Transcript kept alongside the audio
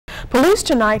Police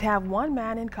tonight have one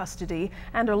man in custody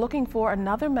and are looking for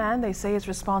another man they say is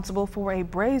responsible for a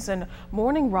brazen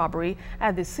morning robbery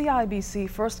at the C.I.B.C.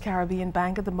 First Caribbean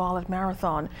Bank at the Mall at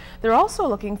Marathon. They're also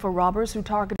looking for robbers who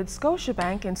targeted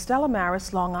Scotiabank in Stella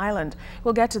Maris, Long Island.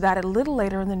 We'll get to that a little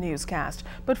later in the newscast.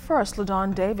 But first,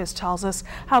 LaDon Davis tells us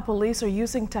how police are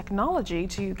using technology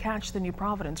to catch the New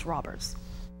Providence robbers.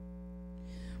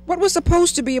 What was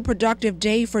supposed to be a productive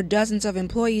day for dozens of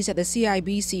employees at the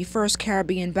C.I.B.C. First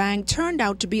Caribbean Bank turned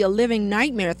out to be a living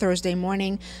nightmare Thursday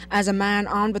morning as a man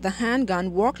armed with a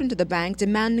handgun walked into the bank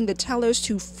demanding the tellers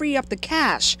to free up the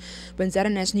cash. When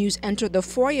ZNS News entered the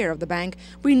foyer of the bank,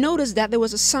 we noticed that there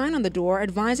was a sign on the door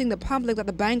advising the public that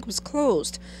the bank was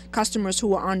closed. Customers who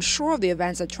were unsure of the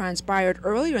events that transpired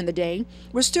earlier in the day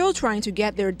were still trying to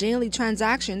get their daily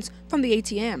transactions from the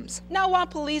ATMs. Now, while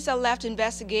police are left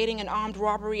investigating an armed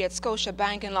robbery at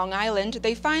Scotiabank in Long Island,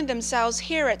 they find themselves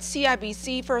here at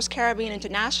C.I.B.C. First Caribbean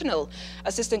International.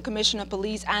 Assistant Commissioner of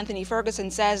Police Anthony Ferguson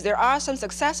says there are some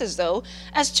successes, though,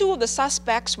 as two of the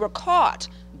suspects were caught,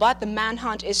 but the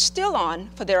manhunt is still on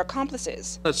for their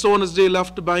accomplices. As soon as they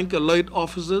left the bank, alert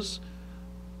officers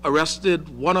arrested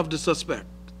one of the suspects.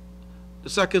 The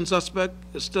second suspect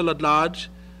is still at large.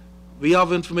 We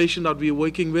have information that we're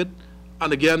working with,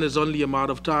 and again, it's only a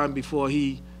matter of time before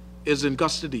he is in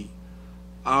custody.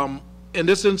 In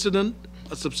this incident,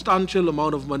 a substantial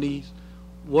amount of money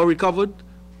were recovered,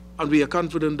 and we are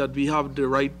confident that we have the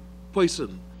right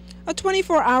person. A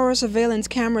 24-hour surveillance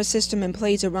camera system in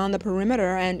place around the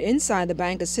perimeter and inside the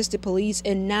bank assisted police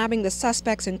in nabbing the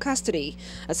suspects in custody.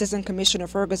 Assistant Commissioner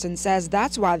Ferguson says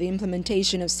that's why the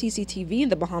implementation of CCTV in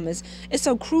the Bahamas is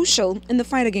so crucial in the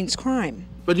fight against crime.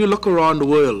 When you look around the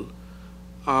world,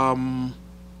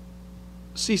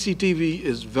 CCTV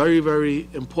is very, very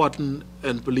important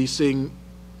in policing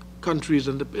countries,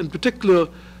 and in particular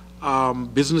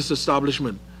business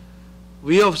establishment.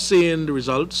 We have seen the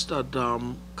results that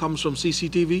comes from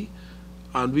CCTV,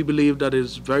 and we believe that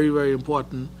is very, very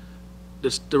important.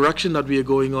 This direction that we are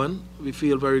going on, we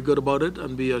feel very good about it,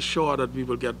 and we are sure that we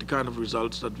will get the kind of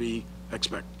results that we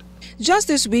expect. Just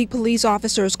this week, police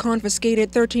officers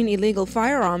confiscated 13 illegal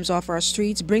firearms off our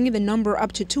streets, bringing the number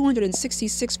up to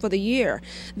 266 for the year.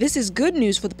 This is good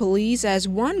news for the police, as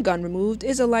one gun removed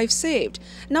is a life saved.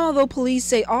 Now, although police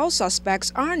say all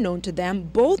suspects are known to them,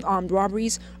 both armed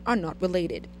robberies are not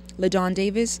related. LaDon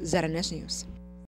Davis, ZNS News.